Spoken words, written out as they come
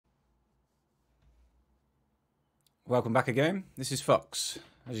Welcome back again. This is Fox.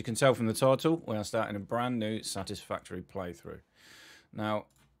 As you can tell from the title, we are starting a brand new Satisfactory playthrough. Now,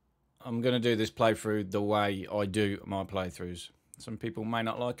 I'm going to do this playthrough the way I do my playthroughs. Some people may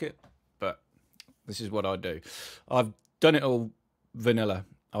not like it, but this is what I do. I've done it all vanilla.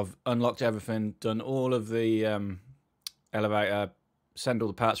 I've unlocked everything, done all of the elevator, send all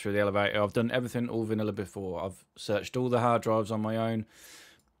the parts through the elevator. I've done everything all vanilla before. I've searched all the hard drives on my own.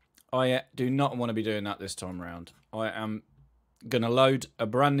 I do not want to be doing that this time around. I am going to load a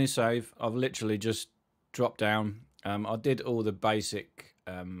brand new save. I've literally just dropped down. I did all the basic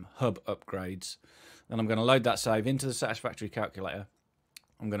hub upgrades. Then I'm going to load that save into the Satisfactory Calculator.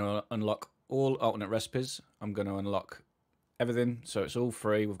 I'm going to unlock all alternate recipes. I'm going to unlock everything, so it's all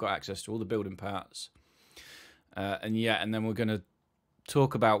free. We've got access to all the building parts. And then we're going to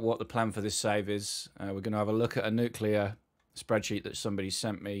talk about what the plan for this save is. We're going to have a look at a nuclear spreadsheet that somebody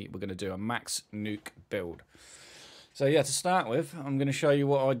sent me. We're going to do a max nuke build. So yeah, to start with, I'm going to show you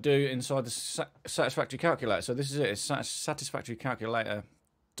what I do inside the Satisfactory Calculator. So this is it. It's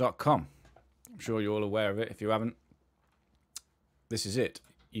satisfactorycalculator.com. I'm sure you're all aware of it. If you haven't, this is it.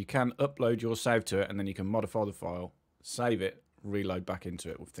 You can upload your save to it, and then you can modify the file, save it, reload back into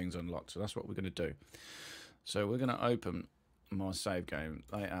it with things unlocked. So that's what we're going to do. So we're going to open my save game.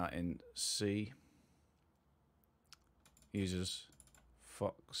 They are in C. Users,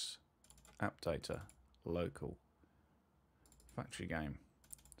 Fox, app data, local, factory game,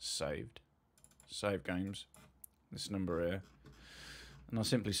 saved, save games, this number here, and I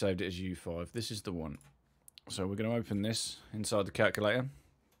simply saved it as U5. This is the one. So we're going to open this inside the calculator.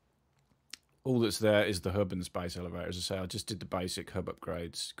 All that's there is the hub and the space elevator. As I say, I just did the basic hub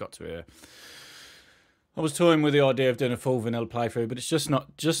upgrades, got to here. I was toying with the idea of doing a full vanilla playthrough, but it's just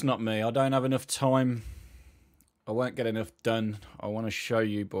not me. I don't have enough time. I won't get enough done. I want to show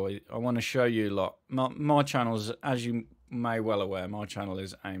you, boy. I want to show you a lot. My channel's, as you may well aware, my channel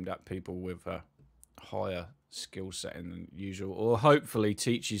is aimed at people with a higher skill setting than usual, or hopefully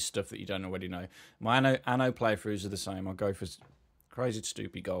teach you stuff that you don't already know. My anno playthroughs are the same. I go for crazy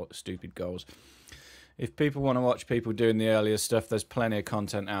stupid goals. If people want to watch people doing the earlier stuff, there's plenty of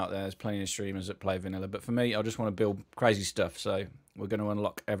content out there. There's plenty of streamers that play vanilla. But for me, I just want to build crazy stuff. So we're going to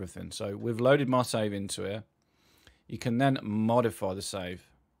unlock everything. So we've loaded my save into here. You can then modify the save.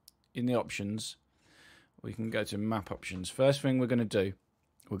 In the options, we can go to map options. First thing we're going to do,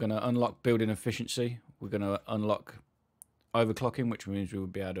 we're going to unlock building efficiency. We're going to unlock overclocking, which means we will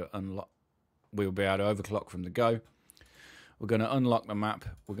be able to overclock from the go. We're going to unlock the map.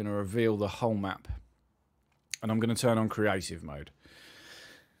 We're going to reveal the whole map. And I'm going to turn on creative mode.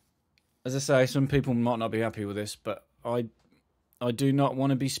 As I say, some people might not be happy with this, but I do not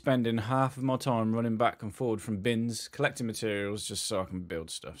want to be spending half of my time running back and forward from bins, collecting materials just so I can build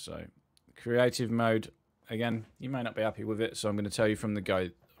stuff. So creative mode, again, you may not be happy with it, so I'm going to tell you from the go,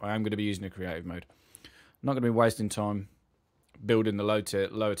 I am going to be using a creative mode. I'm not going to be wasting time building the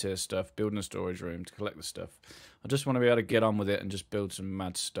lower tier stuff, building a storage room to collect the stuff. I just want to be able to get on with it and just build some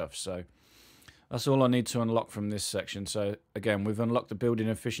mad stuff. So that's all I need to unlock from this section. So again, we've unlocked the building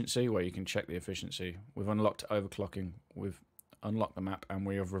efficiency, where you can check the efficiency. We've unlocked overclocking. We've unlock the map, and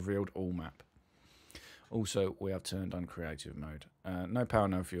we have revealed all map. Also, we have turned on creative mode. No power,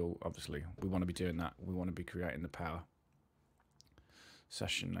 no fuel, obviously. We want to be doing that. We want to be creating the power.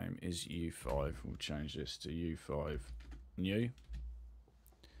 Session name is U5. We'll change this to U5 new.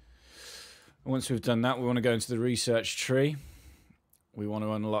 Once we've done that, we want to go into the research tree. We want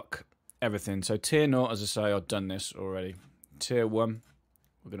to unlock everything. So tier 0, as I say, I've done this already. Tier 1,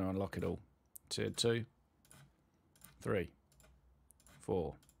 we're going to unlock it all. Tier 2, 3,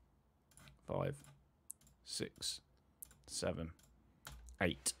 4, 5, 6, 7,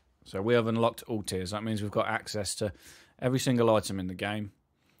 8. So we have unlocked all tiers. That means we've got access to every single item in the game.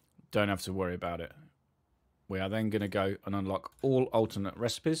 Don't have to worry about it. We are then going to go and unlock all alternate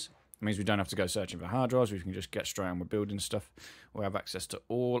recipes. It means we don't have to go searching for hard drives. We can just get straight on with building stuff. We have access to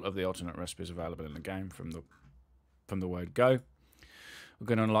all of the alternate recipes available in the game from the word go. We're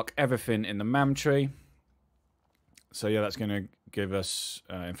going to unlock everything in the MAM tree. So yeah, that's going to give us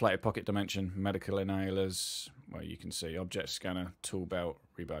inflated pocket dimension, medical inhalers, where you can see object scanner, tool belt,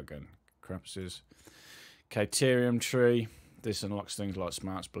 rebar gun, crevices. Caterium tree, this unlocks things like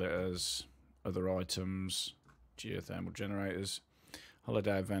smart splitters, other items, geothermal generators.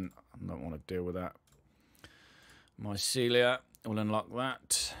 Holiday event, I don't want to deal with that. Mycelia, we'll unlock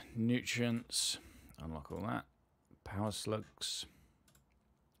that. Nutrients, unlock all that. Power slugs,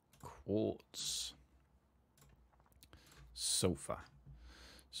 quartz, sulfur.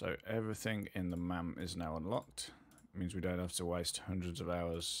 So everything in the MAM is now unlocked. It means we don't have to waste hundreds of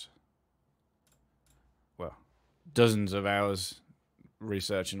hours, well, dozens of hours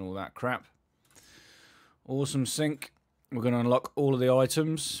researching all that crap. Awesome sync. We're going to unlock all of the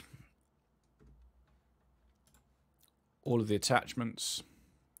items, all of the attachments,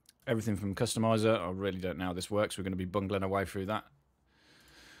 everything from customizer. I really don't know how this works. We're going to be bungling our way through that.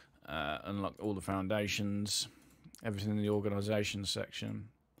 Unlock all the foundations, everything in the organization section,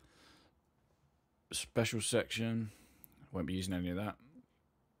 special section. Won't be using any of that.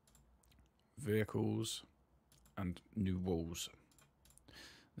 Vehicles and new walls.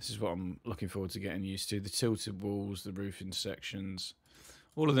 This is what I'm looking forward to getting used to. The tilted walls, the roofing sections,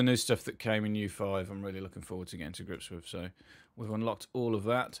 all of the new stuff that came in U5, I'm really looking forward to getting to grips with. So we've unlocked all of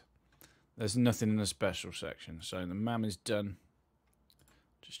that. There's nothing in the special section. So the MAM is done.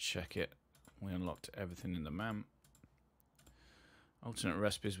 Just check it. We unlocked everything in the MAM. Alternate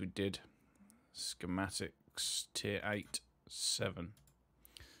recipes we did. Schematics, tier 8, 7,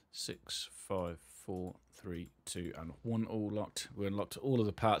 6, 5, 4, 3, 2, and 1 all locked. We unlocked all of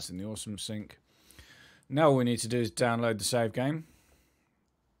the parts in the awesome sync. Now all we need to do is download the save game.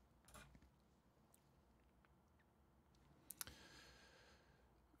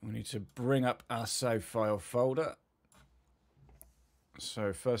 We need to bring up our save file folder.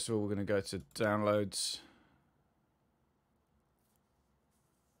 So first of all, we're going to go to downloads.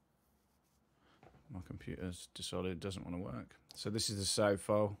 My computer's decided it doesn't want to work. So this is the save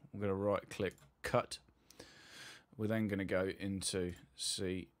file. We're going to right click cut. We're then going to go into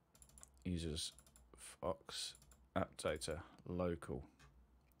C, users, Fox, app data, local,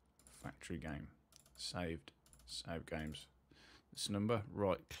 factory game, saved, save games. This number,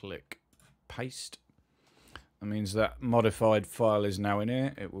 right click, paste. That means that modified file is now in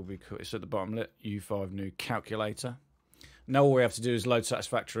here. It will be, it's at the bottom, U5 new calculator. Now all we have to do is load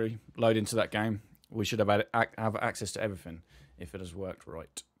Satisfactory, load into that game. We should have access to everything if it has worked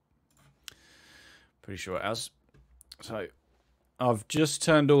right. Pretty sure it has. So I've just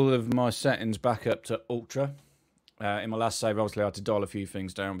turned all of my settings back up to ultra. In my last save, obviously I had to dial a few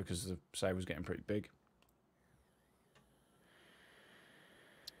things down because the save was getting pretty big.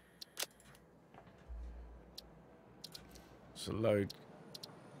 So load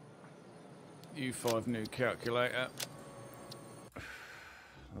U5 new calculator.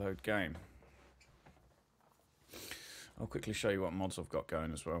 Load game. I'll quickly show you what mods I've got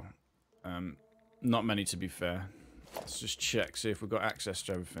going as well. Not many, to be fair. Let's just check, see if we've got access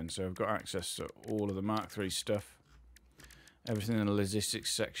to everything. So we've got access to all of the Mark III stuff, everything in the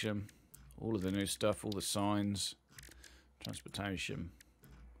logistics section, all of the new stuff, all the signs, transportation,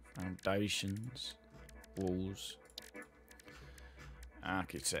 foundations, walls,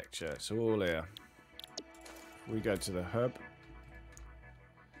 architecture. It's all here. We go to the hub.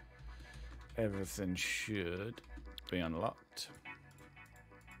 Everything should be unlocked.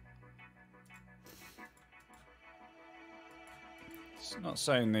 It's not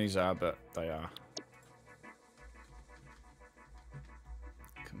saying these are, but they are.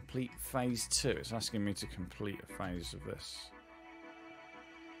 Complete phase 2. It's asking me to complete a phase of this.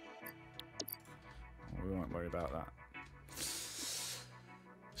 We won't worry about that.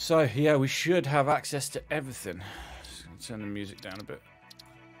 So yeah, we should have access to everything. Just gonna turn the music down a bit.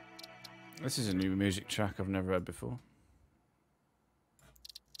 This is a new music track I've never heard before.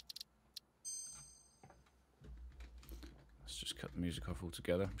 Let's just cut the music off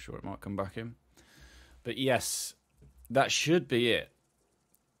altogether. I'm sure it might come back in. But yes, that should be it.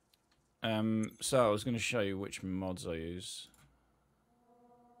 So I was going to show you which mods I use.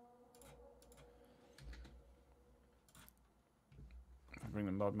 I'll bring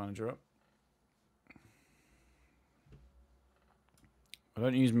the mod manager up. I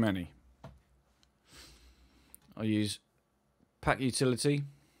don't use many. I use pack utility.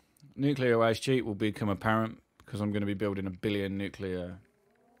 Nuclear waste cheat will become apparent because I'm going to be building 1 billion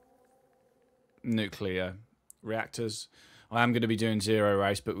nuclear reactors. I am going to be doing zero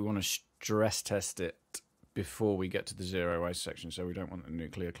waste, but we want to stress test it before we get to the zero waste section, so we don't want the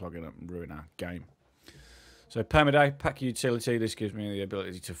nuclear clogging up and ruin our game. So permaday, pack utility. This gives me the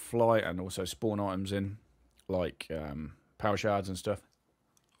ability to fly and also spawn items in, like power shards and stuff,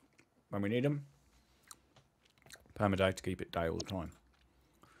 when we need them. Permaday to keep it day all the time.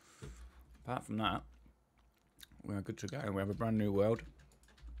 Apart from that, we are good to go. We have a brand new world.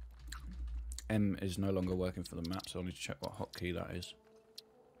 M is no longer working for the map, so I need to check what hotkey that is.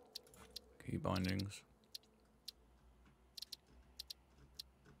 Key bindings.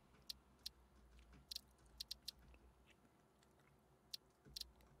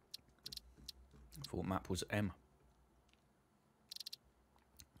 I thought map was M.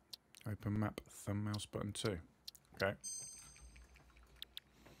 Open map, thumb mouse button 2. Okay.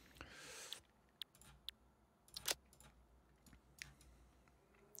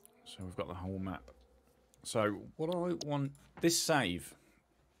 So we've got the whole map. So what I want, this save,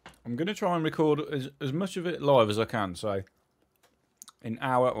 I'm going to try and record as much of it live as I can. So in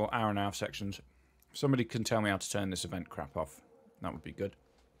hour or hour and a half sections. If somebody can tell me how to turn this event crap off, that would be good.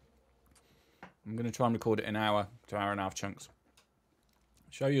 I'm going to try and record it in hour to hour and a half chunks.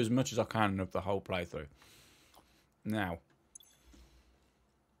 Show you as much as I can of the whole playthrough. Now,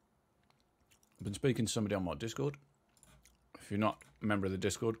 I've been speaking to somebody on my Discord. If you're not a member of the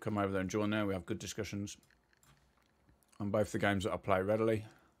Discord, come over there and join there. We have good discussions on both the games that I play readily,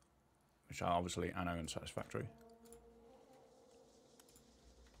 which are obviously Anno and Satisfactory.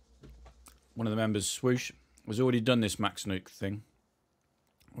 One of the members, Swoosh, has already done this max nuke thing.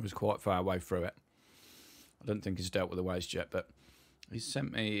 I was quite far away through it. I don't think he's dealt with the waste yet, but he's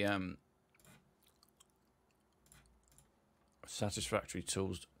sent me Satisfactory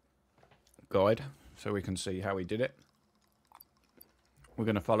Tools guide so we can see how he did it. We're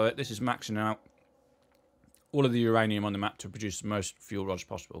going to follow it. This is maxing out all of the uranium on the map to produce the most fuel rods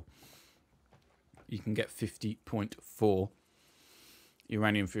possible. You can get 50.4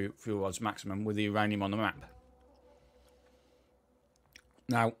 uranium fuel rods maximum with the uranium on the map.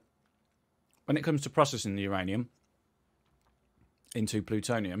 Now, when it comes to processing the uranium into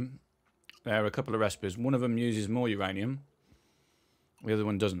plutonium, there are a couple of recipes. One of them uses more uranium, the other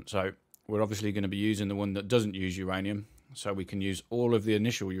one doesn't. So we're obviously going to be using the one that doesn't use uranium, so we can use all of the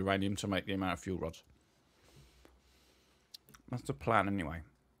initial uranium to make the amount of fuel rods. That's the plan anyway.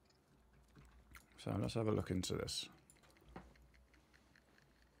 So let's have a look into this.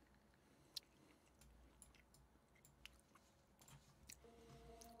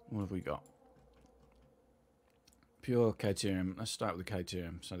 What have we got? Pure Caterium. Let's start with the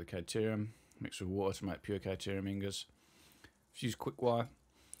Caterium. So the Caterium mixed with water to make pure Caterium ingots. Fuse quick wire.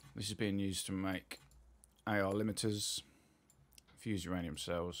 This is being used to make AR limiters, fuse uranium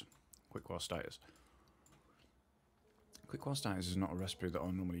cells, quick wire stators. Quick wire stators is not a recipe that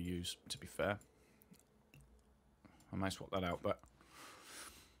I normally use, to be fair. I may swap that out, but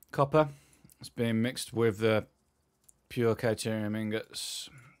copper is being mixed with the pure Caterium ingots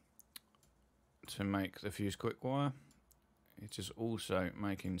to make the fuse quick wire. It is also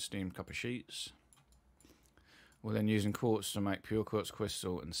making steamed copper sheets. We're then using quartz to make pure quartz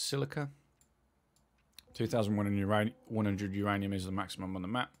crystal and silica. 2100 uranium is the maximum on the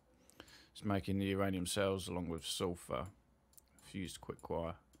map. It's making the uranium cells along with sulfur, fused quick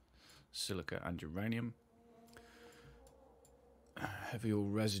wire, silica and uranium. Heavy oil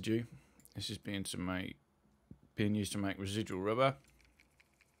residue. This is being used to make residual rubber.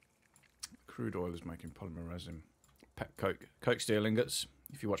 Crude oil is making polymer resin. Pet coke steel ingots.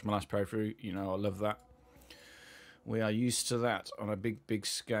 If you watch my last playthrough, you know I love that. We are used to that on a big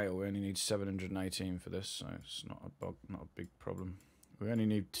scale. We only need 718 for this, so it's not a big problem. We only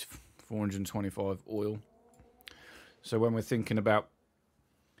need 425 oil. So when we're thinking about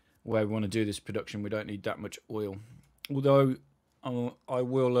where we want to do this production, we don't need that much oil. Although I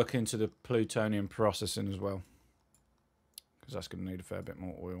will look into the plutonium processing as well, because that's going to need a fair bit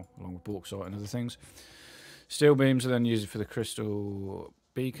more oil, along with bauxite and other things. Steel beams are then used for the crystal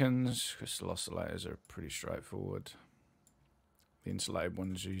beacons. Crystal oscillators are pretty straightforward. The insulated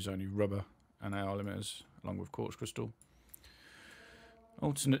ones use only rubber and AR limiters, along with quartz crystal.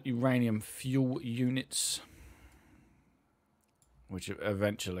 Alternate uranium fuel units, which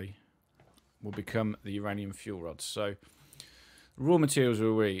eventually will become the uranium fuel rods. So raw materials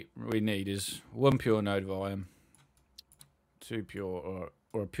we need is 1 pure node of iron, 2 pure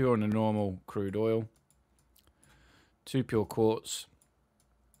or a pure and a normal crude oil, 2 pure quartz,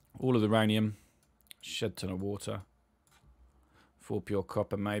 all of the uranium, shed ton of water, 4 pure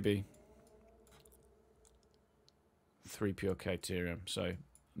copper maybe, 3 pure Caterium. So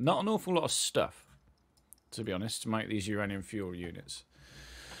not an awful lot of stuff, to be honest, to make these uranium fuel units.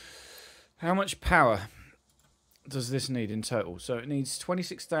 How much power does this need in total? So it needs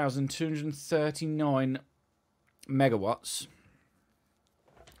 26,239 megawatts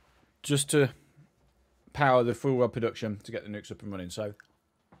just to power the full rod production to get the nukes up and running. So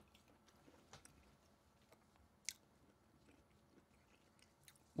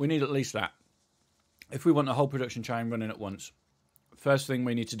we need at least that. If we want the whole production chain running at once, first thing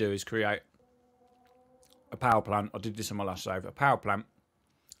we need to do is create a power plant. I did this on my last save. A power plant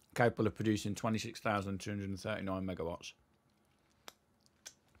capable of producing 26,239 megawatts.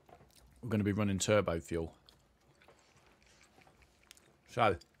 We're going to be running turbo fuel.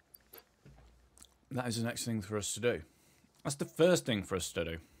 So that is the next thing for us to do. That's the first thing for us to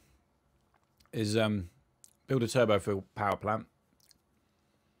do, is build a turbo fuel power plant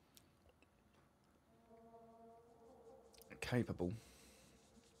capable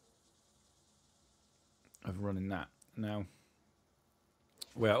running that. Now,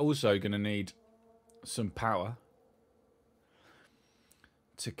 we're also going to need some power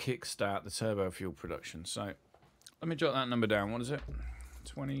to kickstart the turbo fuel production. So let me jot that number down. What is it?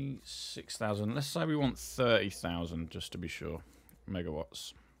 26,000. Let's say we want 30,000 just to be sure.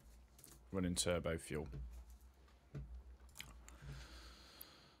 Megawatts running turbo fuel.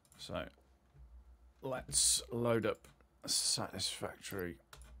 So let's load up a Satisfactory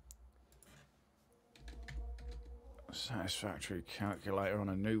Calculator on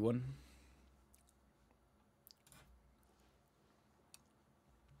a new one.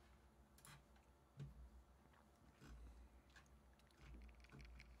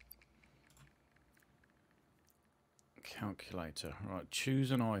 Calculator. Right,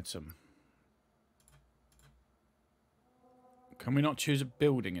 choose an item. Can we not choose a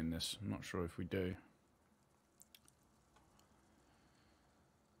building in this? I'm not sure if we do.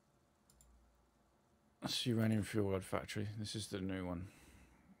 That's uranium fuel rod factory. This is the new one.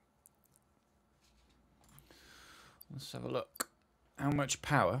 Let's have a look. How much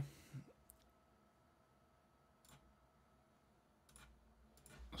power?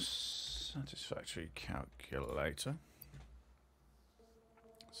 Satisfactory Calculator.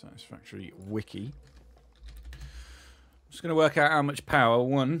 Satisfactory Wiki. Just going to work out how much power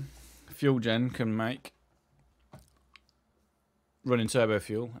one fuel gen can make running turbo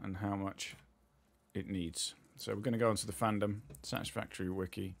fuel and how much it needs. So we're going to go onto the fandom, Satisfactory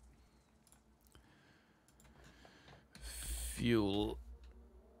Wiki. Fuel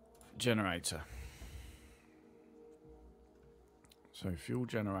generator. So fuel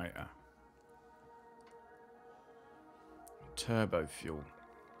generator. Turbo fuel.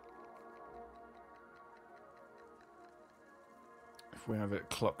 If we have it at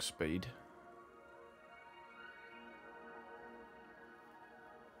clock speed,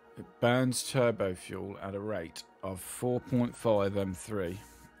 it burns turbo fuel at a rate of 4.5 M3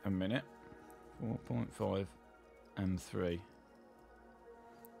 a minute. 4.5 M3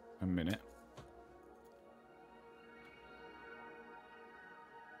 a minute.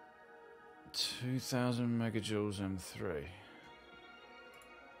 (2,000 megajoules M3).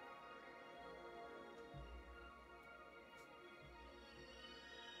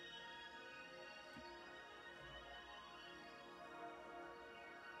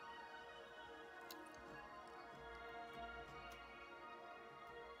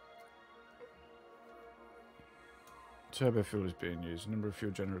 Turbo fuel is being used. Number of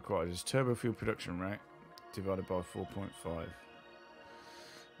fuel gen required is turbo fuel production rate divided by 4.5.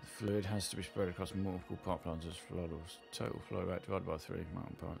 The fluid has to be spread across multiple pipelines as flows. Total flow rate divided by 3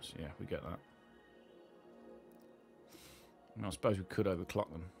 mountain pipes. Yeah, we get that. I suppose we could overclock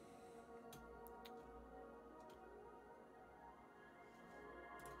them.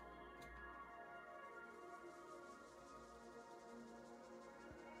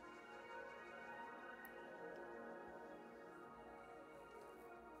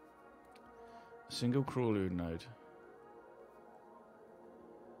 Single crawler node.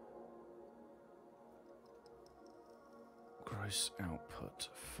 Gross output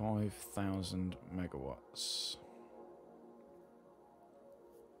 5,000 megawatts.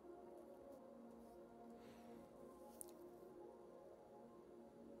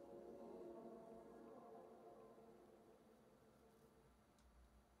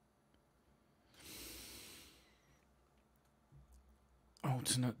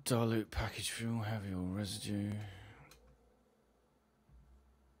 Alternate dilute package fuel, heavy oil residue.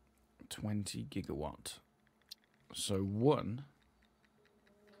 20 gigawatt. So one,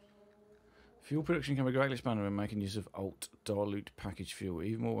 fuel production can be greatly expanded when making use of alt dilute package fuel,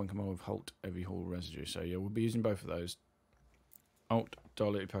 even more when combined with alt heavy oil residue. So yeah, we'll be using both of those. Alt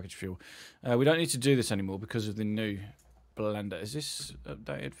dilute package fuel. We don't need to do this anymore because of the new blender. Is this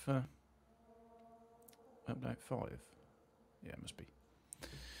updated for update 5? Yeah, it must be.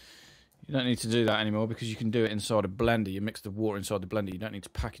 You don't need to do that anymore because you can do it inside a blender. You mix the water inside the blender. You don't need to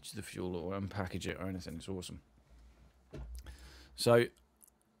package the fuel or unpackage it or anything. It's awesome. So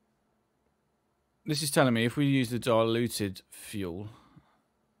this is telling me if we use the diluted fuel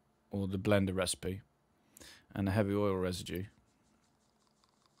or the blender recipe and the heavy oil residue,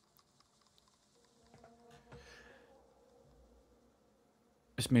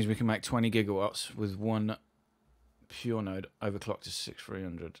 this means we can make 20 gigawatts with one pure node overclocked to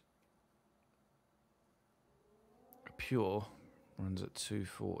 6300. Pure runs at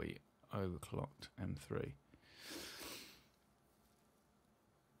 240 overclocked M3.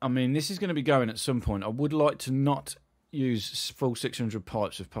 I mean, this is going to be going at some point. I would like to not use full 600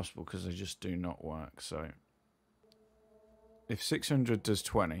 pipes if possible because they just do not work. So if 600 does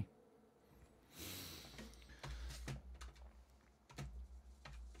 20,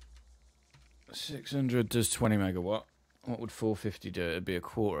 600 does 20 megawatt. What would 450 do? It'd be a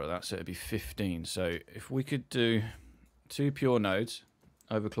quarter of that, so it'd be 15. So if we could do 2 pure nodes,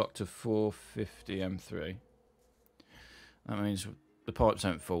 overclocked to 450 M3, that means the pipes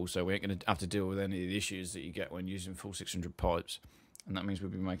don't fall, so we ain't going to have to deal with any of the issues that you get when using full 600 pipes. And that means we'll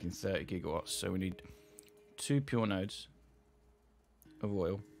be making 30 gigawatts. So we need 2 pure nodes of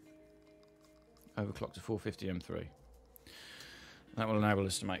oil, overclocked to 450 M3. That will enable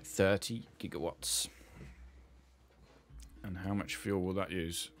us to make 30 gigawatts. And how much fuel will that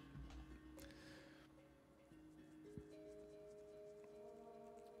use?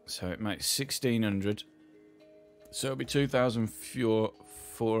 So it makes 1600. So it'll be 2000 fuel,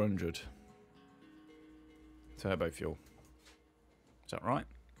 400 turbo fuel. Is that right?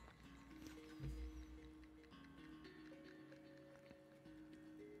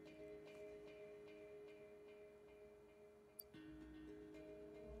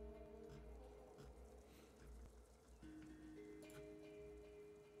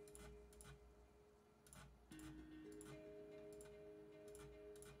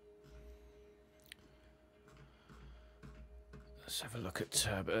 Let's have a look at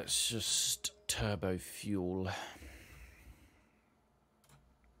turbo. It's just turbo fuel.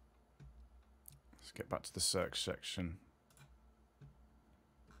 Let's get back to the search section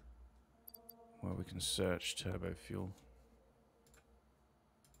where we can search turbo fuel.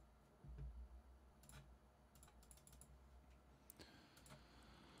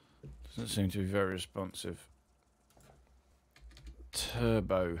 Doesn't seem to be very responsive.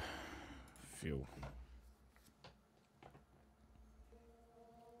 Turbo fuel.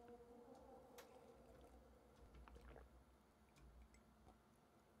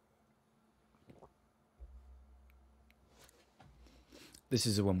 This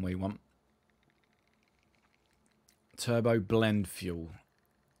is the one we want. Turbo blend fuel.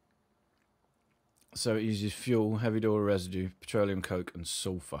 So it uses fuel, heavy oil residue, petroleum coke and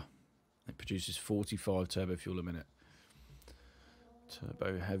sulfur. It produces 45 turbo fuel a minute.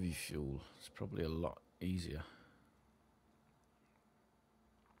 Turbo heavy fuel. It's probably a lot easier.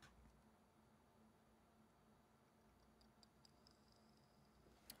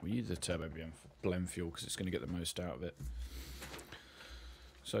 We use the turbo blend fuel because it's going to get the most out of it.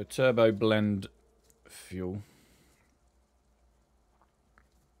 So turbo blend fuel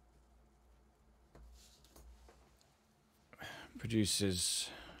produces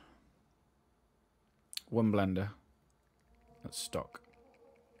one blender, that's stock,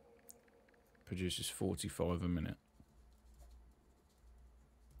 produces 45 a minute.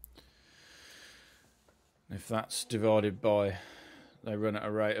 If that's divided by, they run at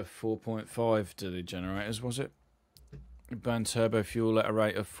a rate of 4.5 to the generators, was it? Burn turbo fuel at a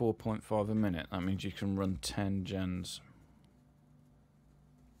rate of 4.5 a minute. That means you can run 10 gens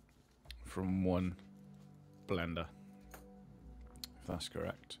from one blender, if that's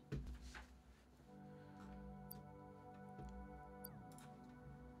correct.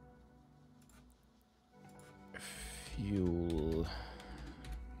 Fuel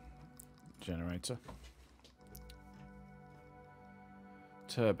generator.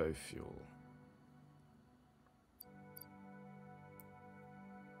 Turbo fuel.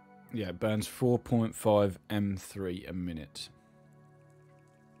 Yeah, it burns 4.5 M3 a minute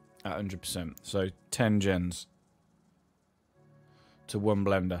at 100%. So 10 gens to one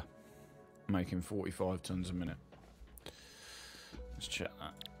blender, making 45 tons a minute. Let's check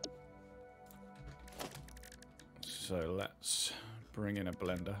that. So let's bring in a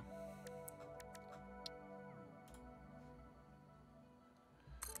blender.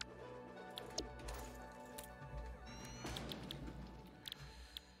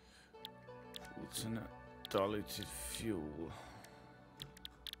 Alternate diluted fuel.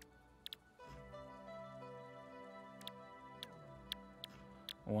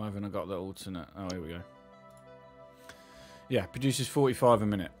 Why haven't I got the alternate? Oh, here we go. Yeah, produces 45 a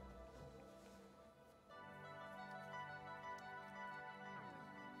minute.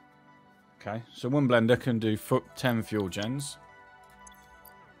 Okay, so one blender can do 10 fuel gens.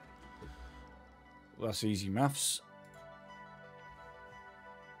 Well, that's easy maths.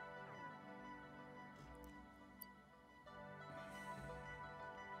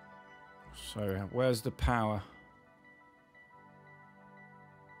 So, where's the power?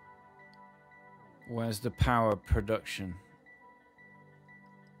 Where's the power production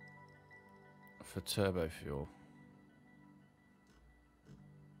for turbo fuel?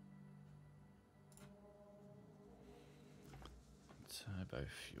 Turbo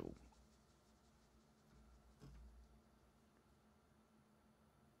fuel.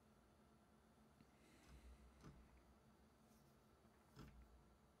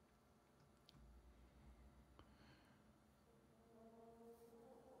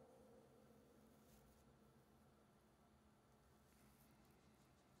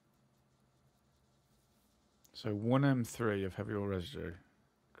 So 1M3 of heavy oil residue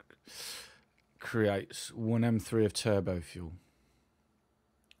creates 1M3 of turbo fuel.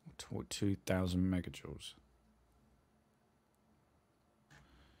 2,000 megajoules.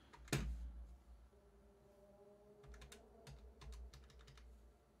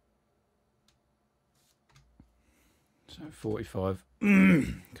 So 45,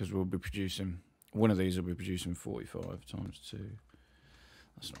 because we'll be producing, one of these will be producing 45 times 2.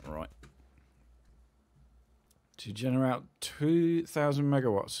 That's not right. To generate 2,000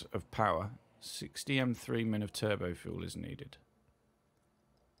 megawatts of power, 60 M3 min of turbo fuel is needed.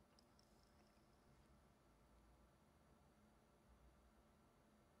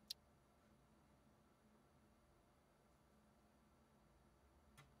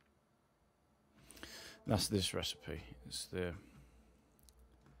 That's this recipe. It's the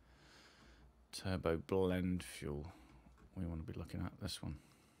turbo blend fuel. We want to be looking at this one.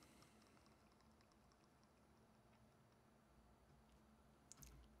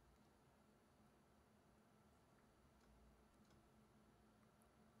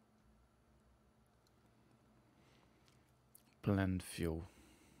 Blend fuel.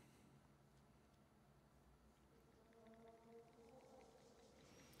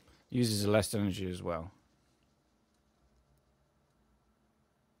 Uses less energy as well.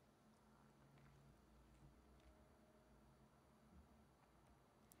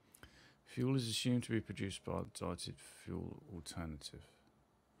 Fuel is assumed to be produced by a diluted fuel alternative.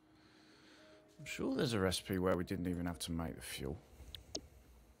 I'm sure there's a recipe where we didn't even have to make the fuel.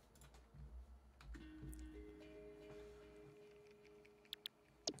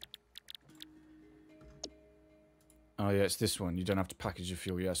 Oh yeah, it's this one. You don't have to package your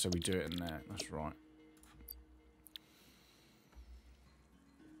fuel yet, so we do it in there. That's right.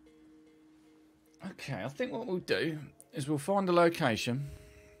 Okay, I think what we'll do is we'll find a location.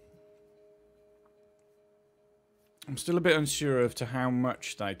 I'm still a bit unsure as to how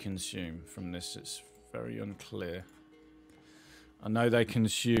much they consume from this. It's very unclear. I know they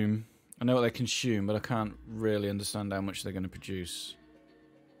consume. I know what they consume, but I can't really understand how much they're going to produce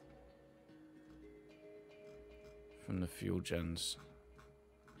from the fuel gens.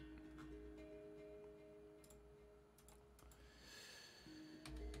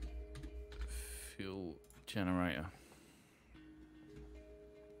 Fuel generator.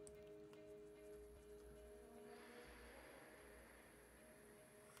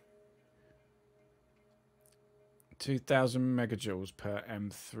 (2,000 megajoules per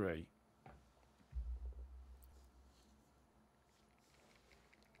M3).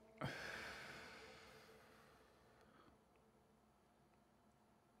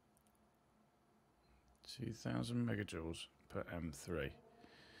 (2,000 megajoules per M3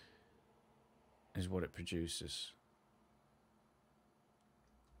 is what it produces.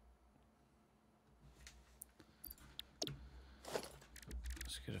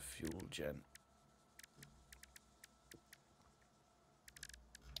 Let's get a fuel gen.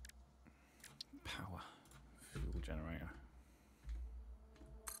 Power fuel generator.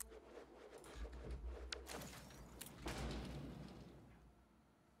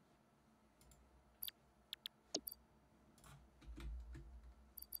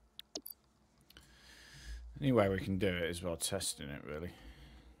 Any way we can do it is by testing it, really.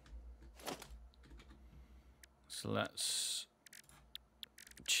 So let's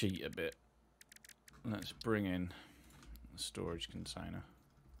cheat a bit. Let's bring in the storage container.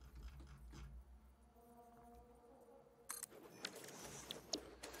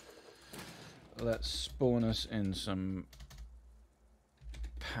 Let's spawn us in some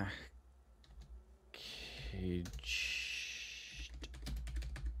packaged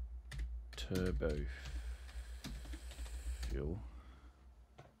turbo fuel.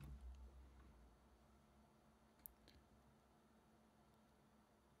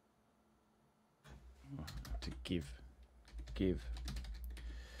 Oh, to give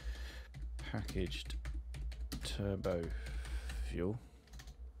packaged turbo fuel.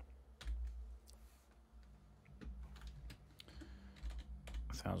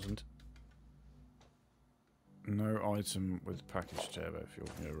 $1,000. No item with packaged turbo fuel.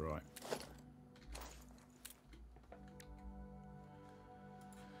 You're right.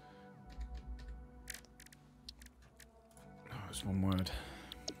 Oh, it's one word.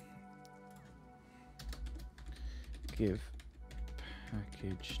 Give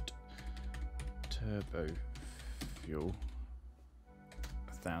packaged turbo fuel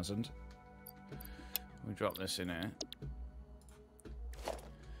 1,000. We drop this in here.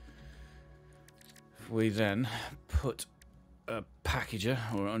 We then put a packager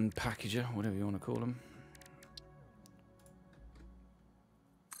or unpackager, whatever you want to call them.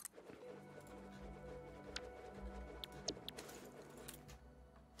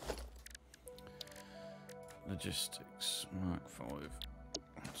 Logistics, Mark 5.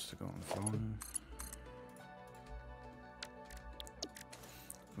 What's the got on 5?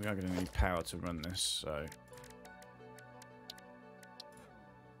 We are going to need power to run this, so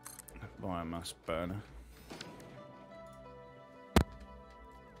biomass burner.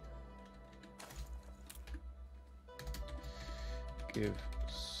 Give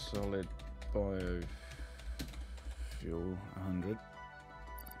solid biofuel 100.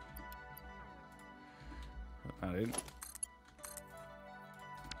 Put that in. It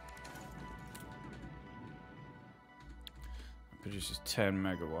produces 10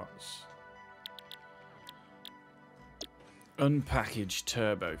 megawatts. Unpackaged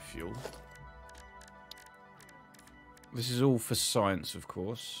turbo fuel. This is all for science, of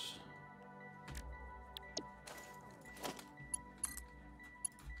course.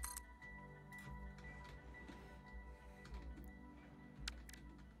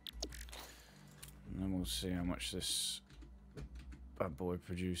 And then we'll see how much this bad boy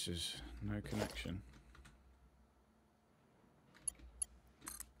produces. No connection.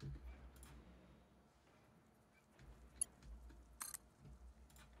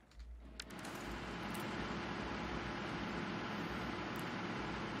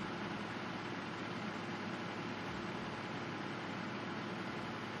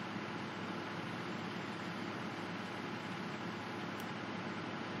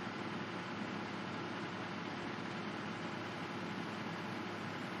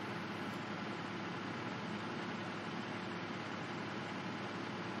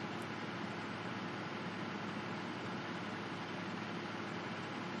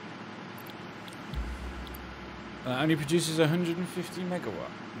 That only produces 150 megawatt. Nah,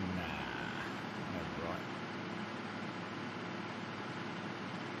 no, right.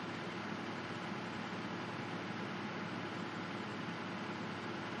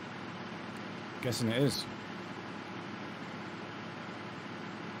 Guessing it is.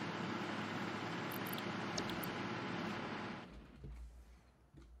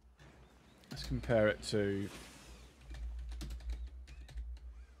 Let's compare it to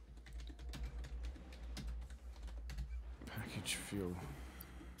fuel.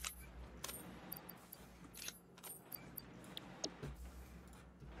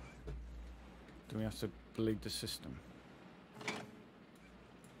 Do we have to bleed the system?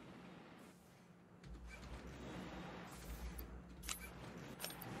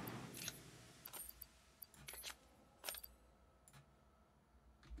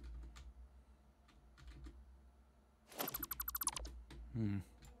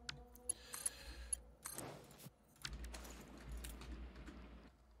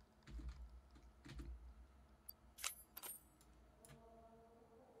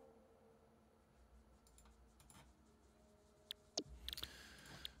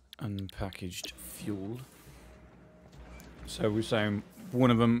 Unpackaged fuel. So we're saying one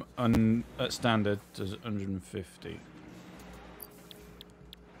of them at standard does 150.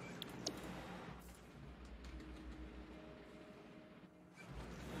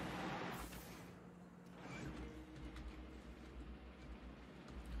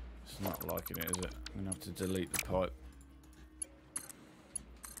 It's not liking it, is it? I'm gonna have to delete the pipe.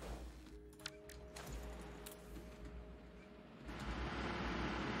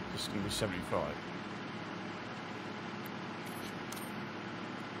 It's going to be 75.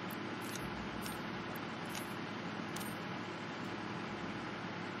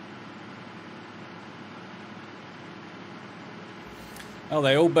 Oh,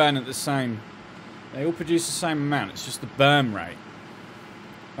 they all burn at the same. They all produce the same amount. It's just the burn rate.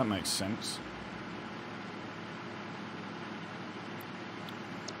 That makes sense.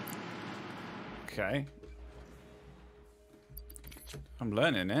 Okay. I'm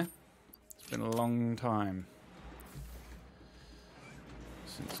learning here. It's been a long time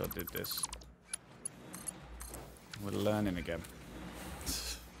since I did this. We're learning again.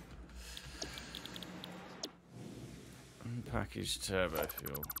 Unpackaged turbo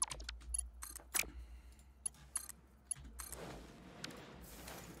fuel.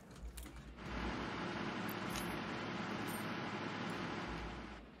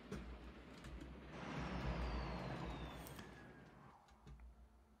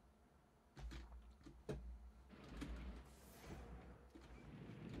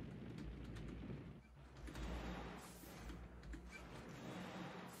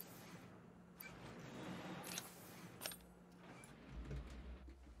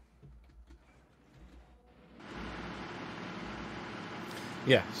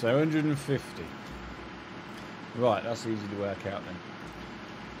 Yeah, so 150. Right, that's easy to work out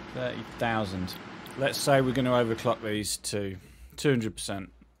then. 30,000. Let's say we're going to overclock these to 200%.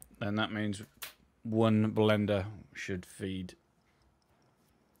 Then that means one blender should feed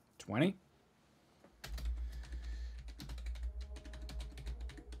 20.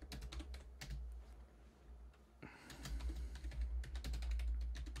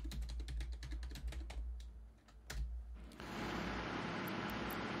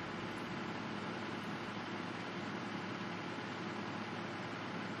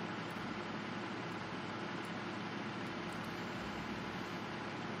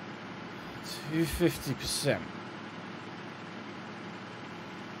 To 50%.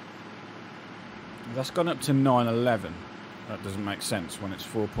 That's gone up to 911. That doesn't make sense when it's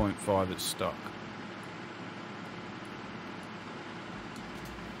 4.5 at stock.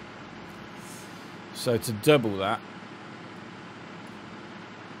 So to double that,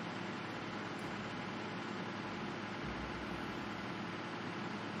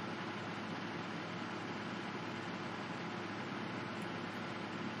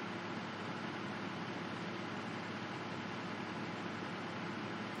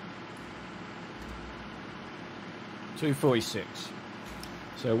 $246.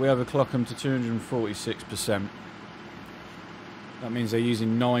 So we overclock them to 246%. That means they're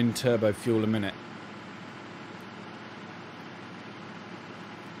using 9 turbo fuel a minute,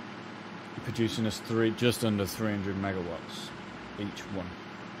 producing us just under 300 megawatts each one.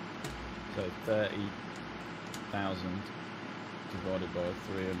 So 30,000 divided by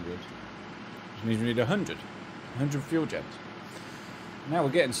 300, which means we need 100 fuel gens. Now we're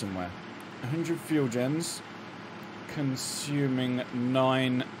getting somewhere. 100 fuel gens consuming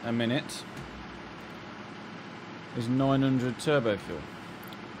 9 a minute is 900 turbo fuel.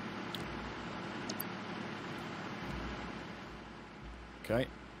 Okay,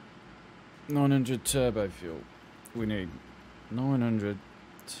 900 turbo fuel. We need 900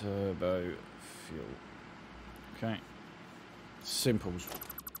 turbo fuel. Okay, simples.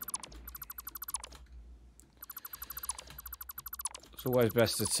 It's always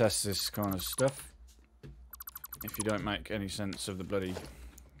best to test this kind of stuff if you don't make any sense of the bloody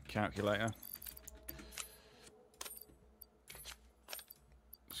calculator.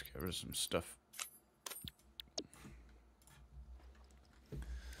 Let's get rid of some stuff.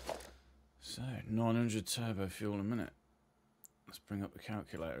 So 900 turbo fuel a minute. Let's bring up the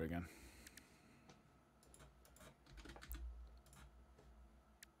calculator again.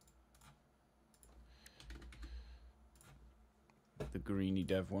 The greeny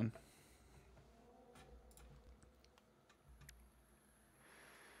dev one.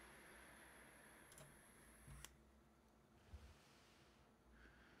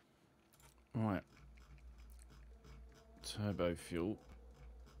 Right. Turbo fuel.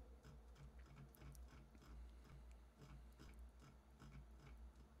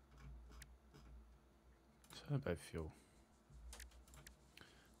 Turbo fuel.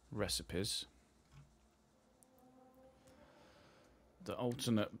 Recipes. The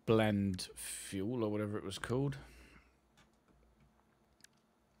alternate blend fuel, or whatever it was called.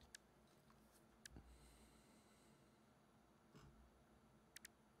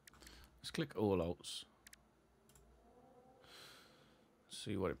 Let's click all alts.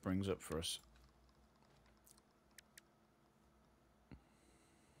 See what it brings up for us.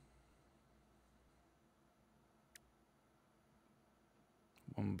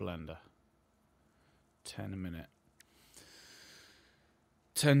 One blender. 10 a minute.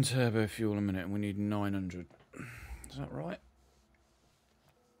 10 turbo fuel a minute, and we need 900. Is that right?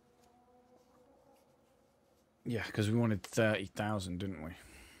 Yeah, because we wanted 30,000, didn't we?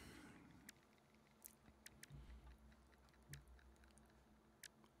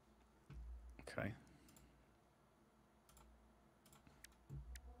 Okay.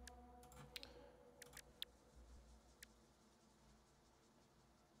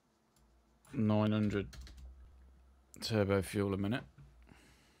 $900 turbo fuel a minute.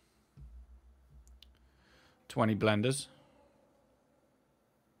 20 blenders.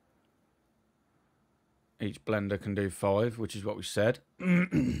 Each blender can do 5, which is what we said.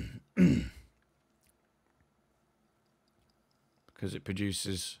 Because it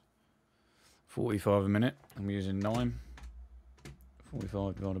produces 45 a minute. I'm using 9.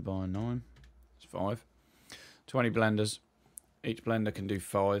 45 divided by 9. It's 5. 20 blenders. Each blender can do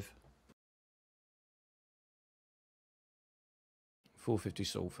 5. 450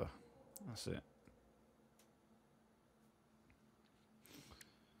 sulfur. That's it.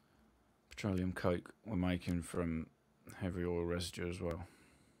 Petroleum coke we're making from heavy oil residue as well.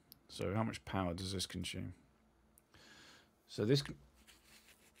 So how much power does this consume? So this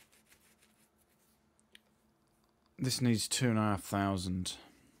needs 2,500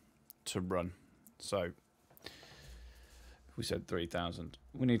 to run. So if we said 3,000.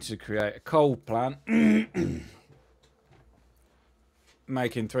 We need to create a coal plant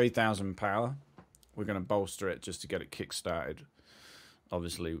making 3,000 power. We're going to bolster it just to get it kick-started.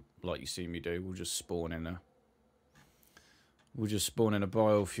 Obviously, like you see me do, we'll just spawn in a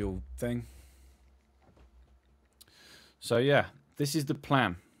biofuel thing. So yeah, this is the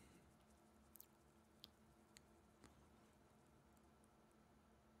plan.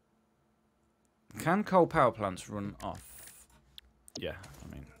 Can coal power plants run off? Yeah, I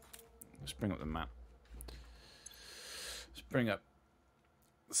mean, let's bring up the map. Let's bring up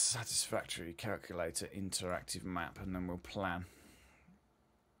Satisfactory Calculator interactive map, and then we'll plan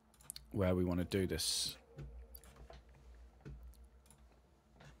where we want to do this.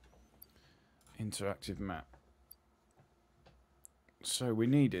 Interactive map. So we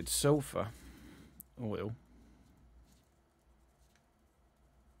needed sulfur, oil.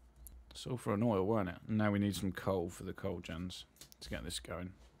 Sulfur and oil, weren't it? And now we need some coal for the coal gens to get this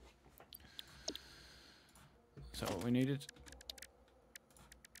going. Is that what we needed?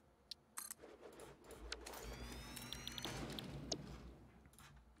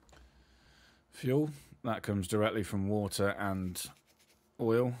 Fuel, that comes directly from water and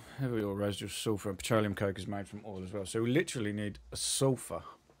oil. Heavy oil, residual sulfur, and petroleum coke is made from oil as well. So we literally need a sulfur.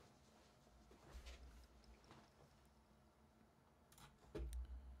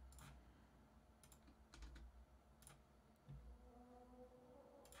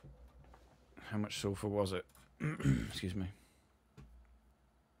 How much sulfur was it? Excuse me.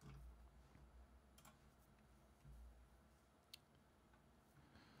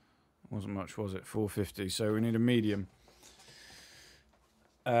 Wasn't much, was it? 450. So we need a medium.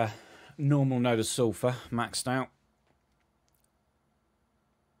 Normal node of sulfur, maxed out.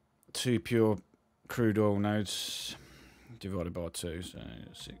 2 pure crude oil nodes divided by 2. So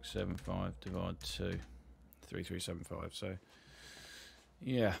 675 divided 2. 3375. So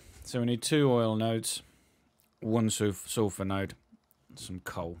yeah. So we need 2 oil nodes, 1 sulfur node, some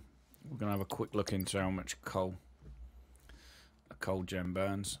coal. We're going to have a quick look into how much coal a coal gem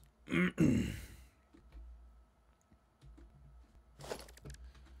burns.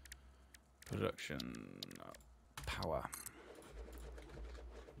 Production power.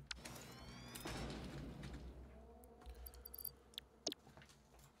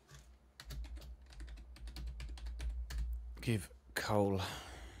 Give coal.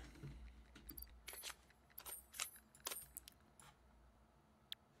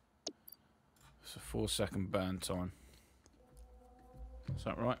 It's a 4-second burn time. Is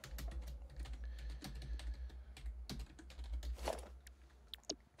that right?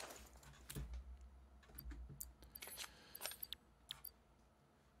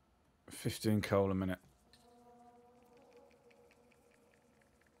 $15 coal a minute.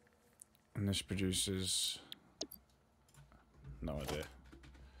 And this produces... no idea.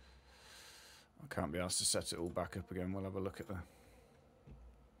 I can't be asked to set it all back up again. We'll have a look at the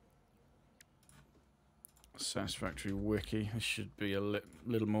Satisfactory wiki. This should be a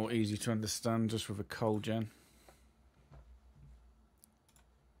little more easy to understand just with a coal gen.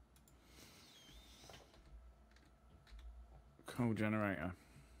 Coal generator.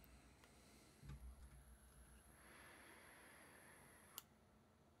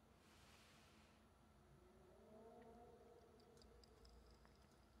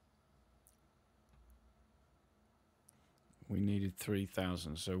 We needed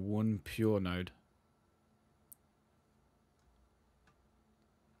 3,000, so 1 pure node.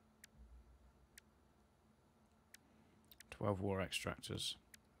 12 water extractors,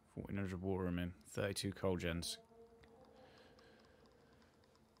 1400 water them in, 32 coal gens.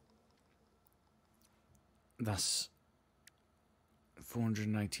 That's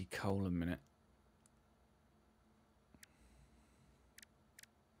 480 coal a minute.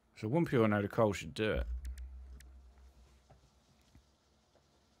 So 1 pure node of coal should do it.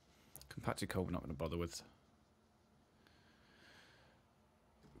 Compacted coal we're not going to bother with.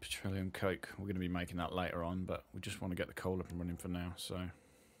 Petroleum coke, we're going to be making that later on, but we just want to get the coal up and running for now, so.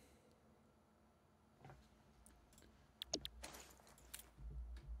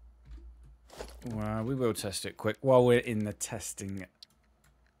 Well, we will test it quick while we're in the testing.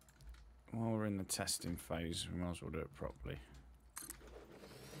 While we're in the testing phase, we might as well do it properly.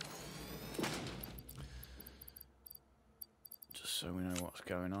 Just so we know what's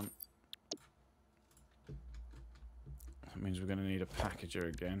going on. That means we're going to need a packager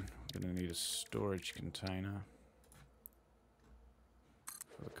again. We're going to need a storage container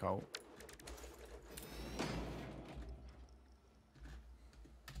for the coal.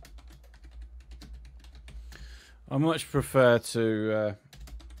 I much prefer to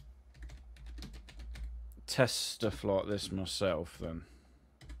test stuff like this myself, then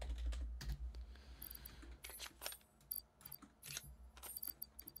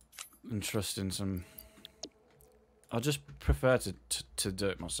and trust in some. I just prefer to do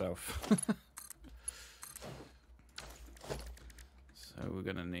it myself. So we're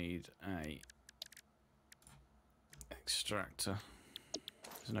gonna need a extractor.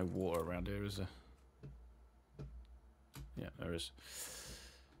 There's no water around here, is there? Yeah, there is.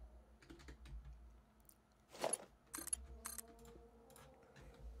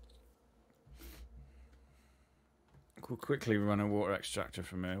 We'll quickly run a water extractor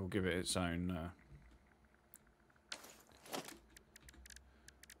from here. We'll give it its own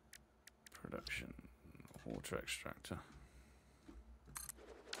production water extractor.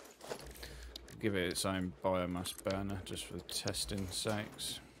 Give it its own biomass burner just for the testing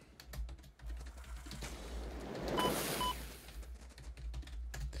sakes.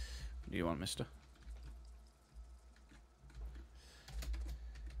 What do you want, mister?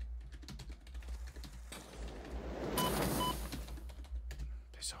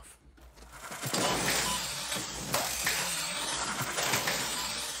 Piss off.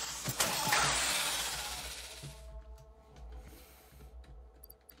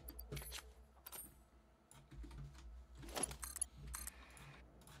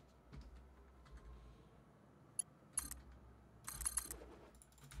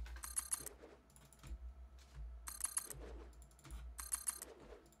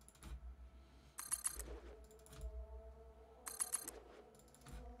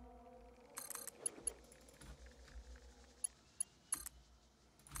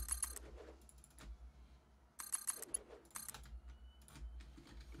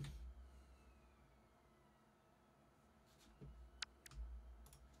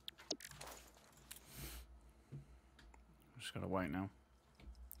 Just gotta wait now.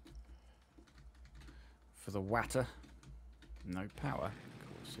 For the water. No power.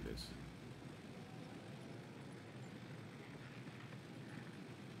 Of course it is.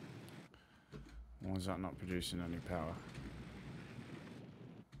 Why is that not producing any power?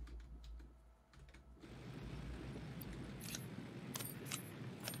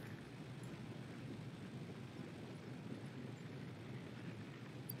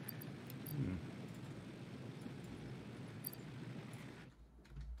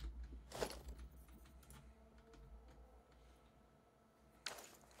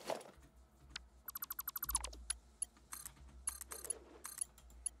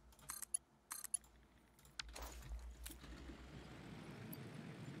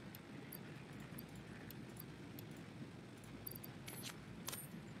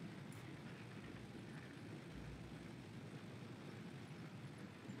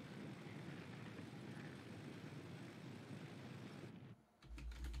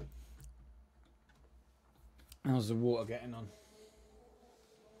 How's the water getting on?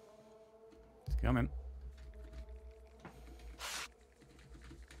 It's coming.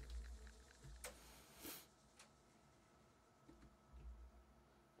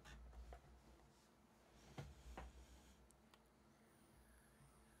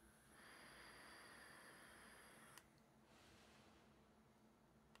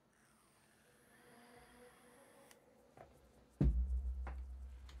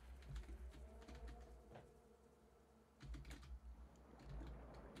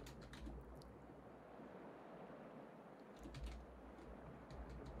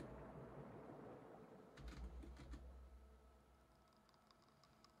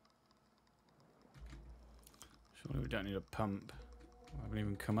 Surely we don't need a pump. I haven't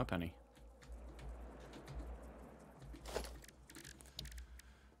even come up any.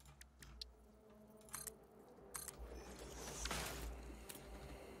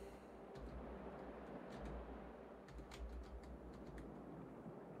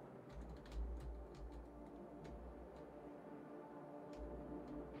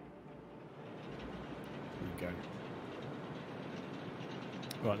 There we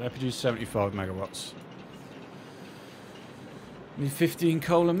go. Right, they produce 75 megawatts. Need 15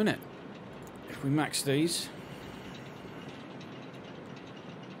 coal a minute. If we max these.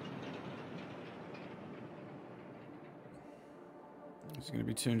 It's going to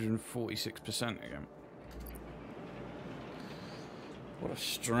be 246% again. What a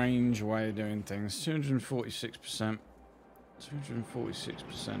strange way of doing things. 246%.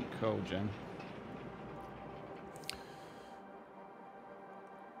 246% coal gen.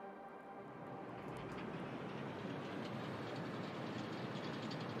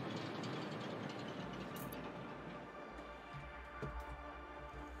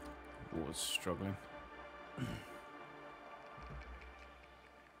 Water's struggling.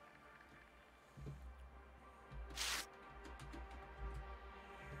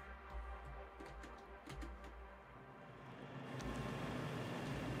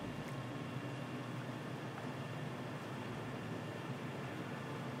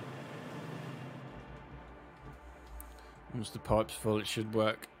 Once the pipe's full, it should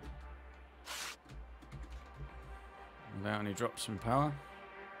work without any drops in power.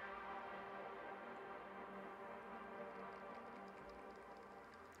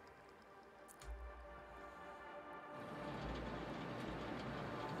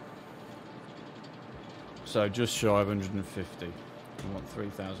 So just shy of 150. I want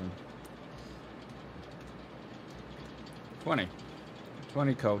 3,000.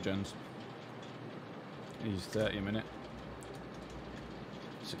 20 coal gens. Use 30 a minute.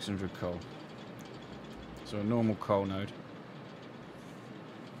 600 coal. So a normal coal node.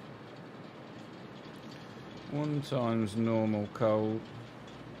 1 times normal coal.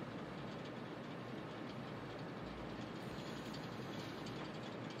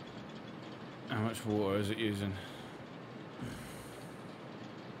 How much water is it using?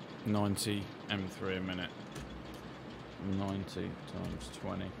 90 M3 a minute. 90 times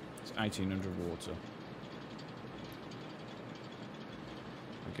 20. It's 1,800 water.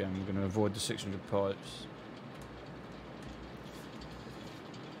 Again, we're going to avoid the 600 pipes.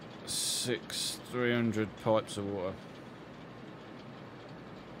 300 pipes of water.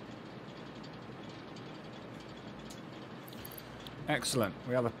 Excellent.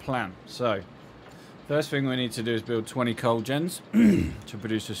 We have a plan. So, first thing we need to do is build 20 coal gens to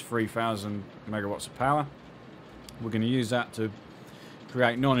produce this 3,000 megawatts of power. We're going to use that to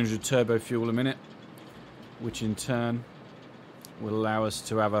create 900 turbo fuel a minute, which in turn will allow us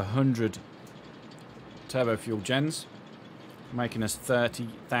to have 100 turbo fuel gens, making us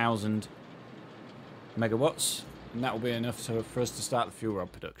 30,000 megawatts, and that will be enough for us to start the fuel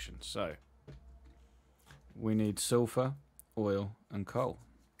rod production. So we need sulfur, oil and coal.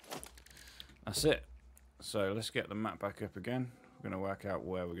 That's it. So let's get the map back up again. We're going to work out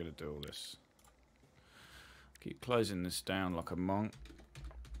where we're going to do all this. Keep closing this down like a monk.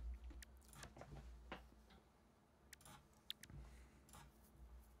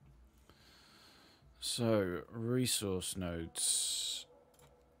 So, resource nodes.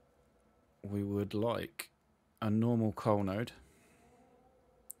 We would like a normal coal node,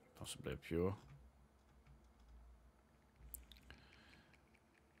 possibly a pure.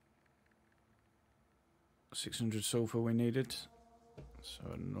 $600 sulfur we needed, so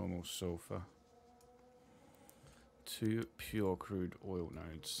a normal sulfur. 2 pure crude oil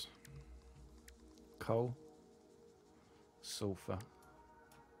nodes. Coal, sulfur,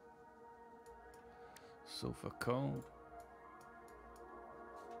 sulfur coal.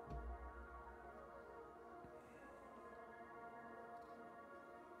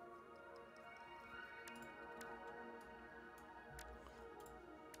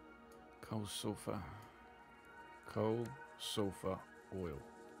 Coal, sulfur, coal, sulfur, oil,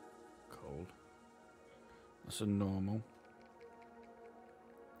 coal. That's a normal.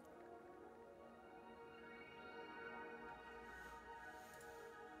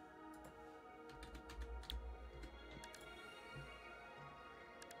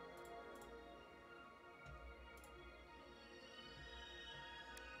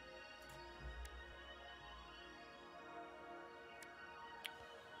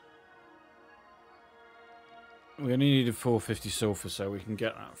 We only needed 450 sulfur, so we can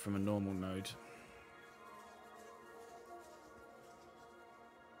get that from a normal node.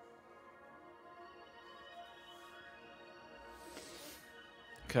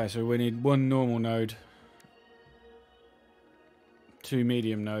 Okay, so we need 1 normal node, 2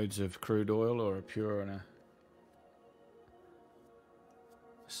 medium nodes of crude oil, or a pure and a...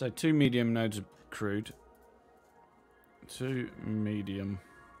 So 2 medium nodes of crude, 2 medium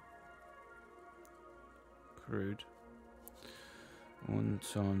crude, 1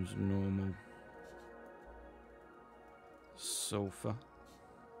 times normal sulfur,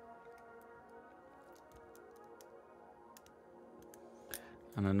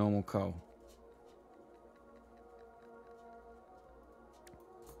 and a normal coal.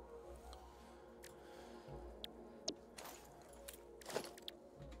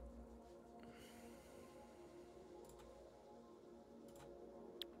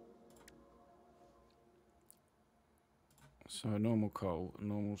 So a normal coal,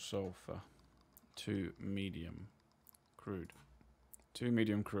 normal sulfur, 2 medium crude. 2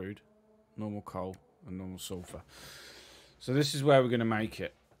 medium crude, normal coal, and normal sulfur. So this is where we're going to make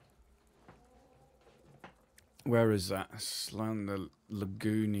it. Where is that? It's around the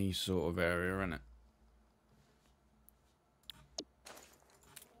lagoony sort of area, isn't it?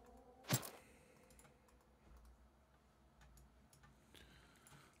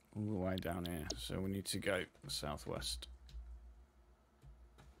 All the way down here. So we need to go southwest.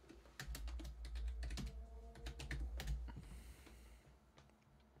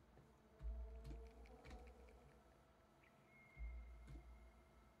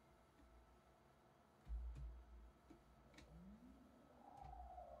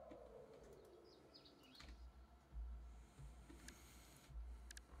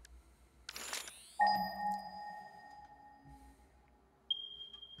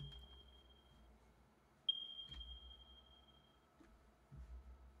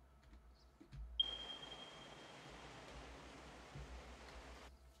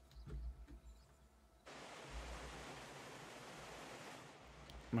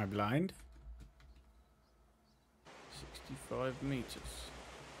 Am I blind? 65 meters.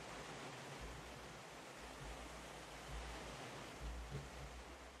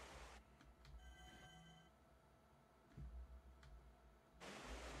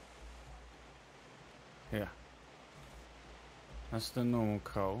 Here. That's the normal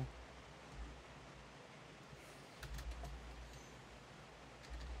coal.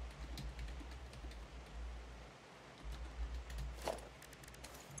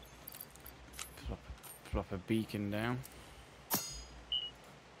 Plop a beacon down.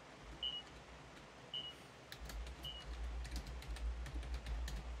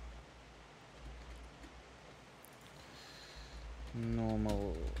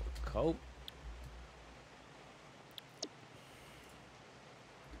 Normal coal.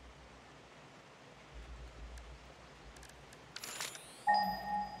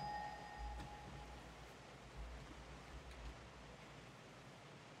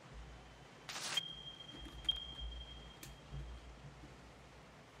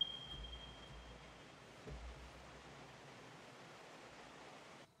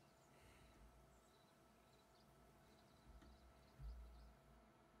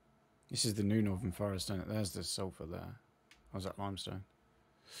 This is the new Northern Forest, isn't it? There's the sulphur there. Or is that limestone?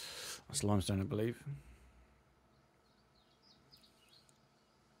 That's limestone, I believe.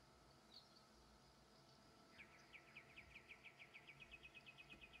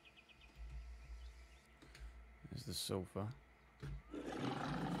 There's the sulphur.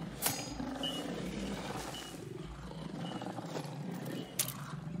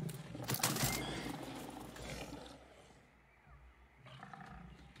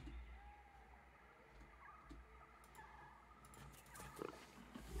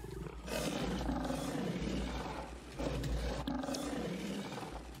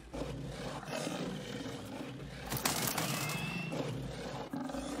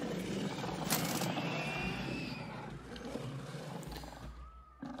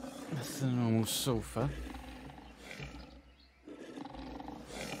 That's the normal sulphur.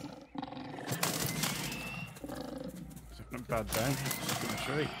 It's not a bad day. It's just a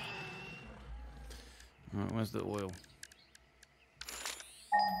tree. Right, where's the oil?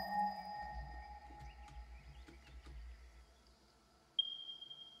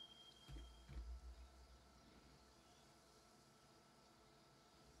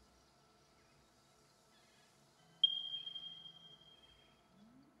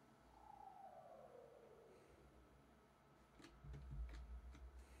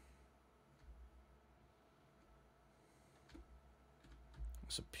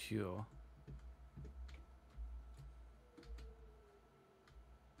 It's a pure.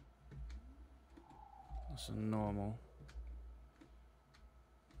 That's a normal.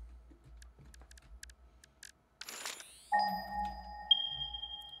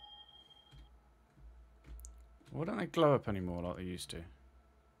 Why don't they glow up anymore like they used to?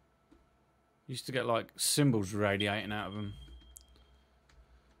 Used to get like symbols radiating out of them.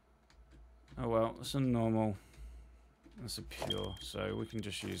 Oh well, it's a normal. That's a pure, so we can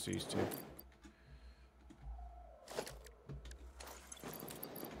just use these two.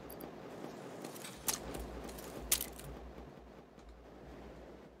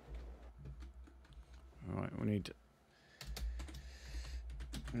 Alright, we need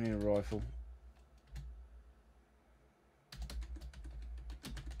a rifle.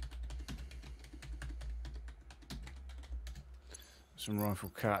 Some rifle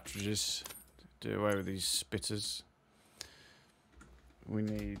cartridges to do away with these spitters. We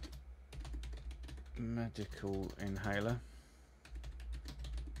need medical inhaler.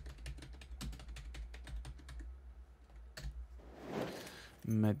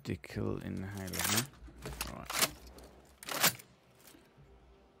 Medical inhaler, huh? Alright.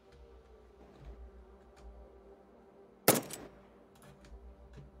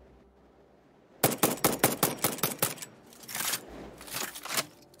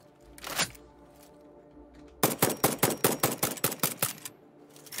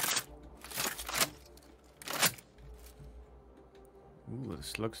 Ooh, the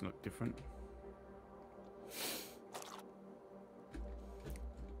slugs look different.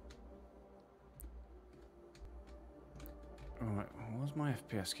 Alright, why does my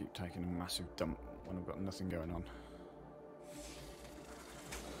FPS keep taking a massive dump when I've got nothing going on?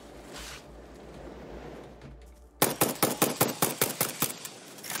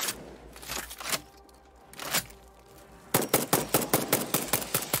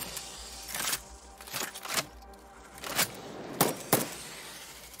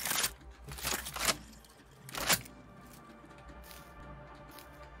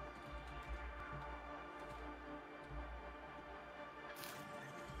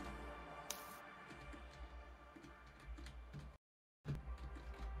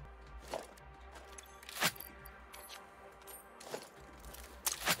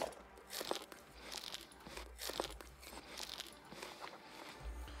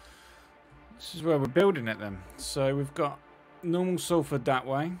 This is where we're building it then. So we've got normal sulfur that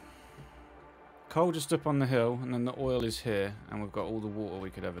way. Coal just up on the hill, and then the oil is here, and we've got all the water we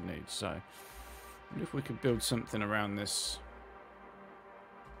could ever need. So, I wonder if we could build something around this.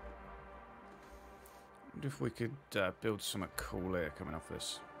 I wonder if we could build something cool here coming off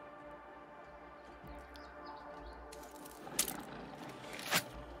this.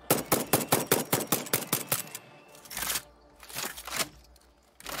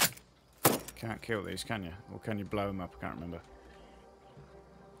 Can't kill these, can you? Or can you blow them up? I can't remember.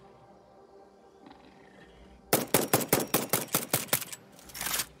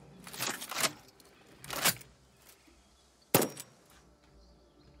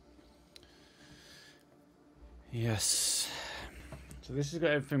 Yes. So this has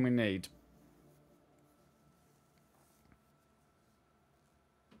got everything we need.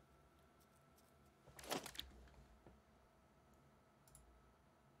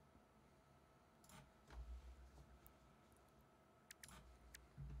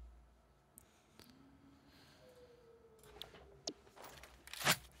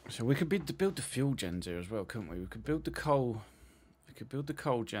 So we could build the fuel gens here as well, couldn't we? We could build the coal. We could build the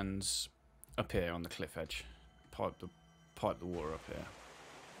coal gens up here on the cliff edge. Pipe the water up here.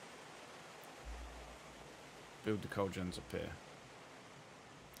 Build the coal gens up here.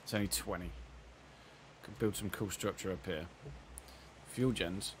 It's only 20. Could build some cool structure up here. Fuel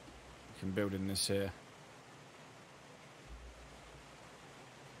gens. We can build in this here.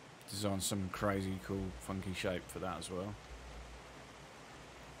 Design some crazy, cool, funky shape for that as well.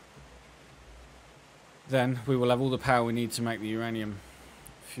 Then we will have all the power we need to make the uranium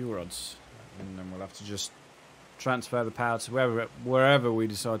fuel rods, and then we'll have to just transfer the power to wherever we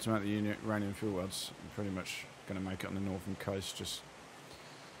decide to make the uranium fuel rods. I'm pretty much going to make it on the northern coast, just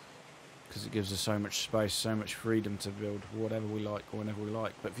because it gives us so much space, so much freedom to build whatever we like, whenever we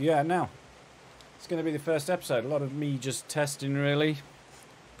like. But yeah, now it's going to be the first episode. A lot of me just testing, really,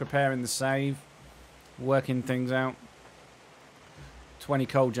 preparing the save, working things out. 20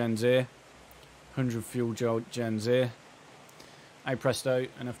 coal gens here. 100 fuel gens here. Hey presto,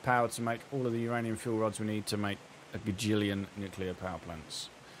 enough power to make all of the uranium fuel rods we need to make a gajillion nuclear power plants.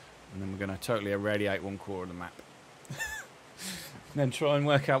 And then we're going to totally irradiate 1/4 of the map. And then try and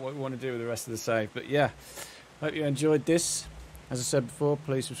work out what we want to do with the rest of the save. But yeah, hope you enjoyed this. As I said before,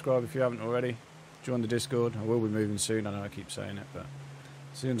 please subscribe if you haven't already. Join the Discord. I will be moving soon. I know I keep saying it, but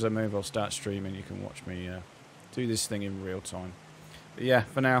as soon as I move, I'll start streaming. You can watch me do this thing in real time. But yeah,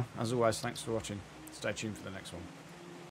 for now, as always, thanks for watching. Stay tuned for the next one.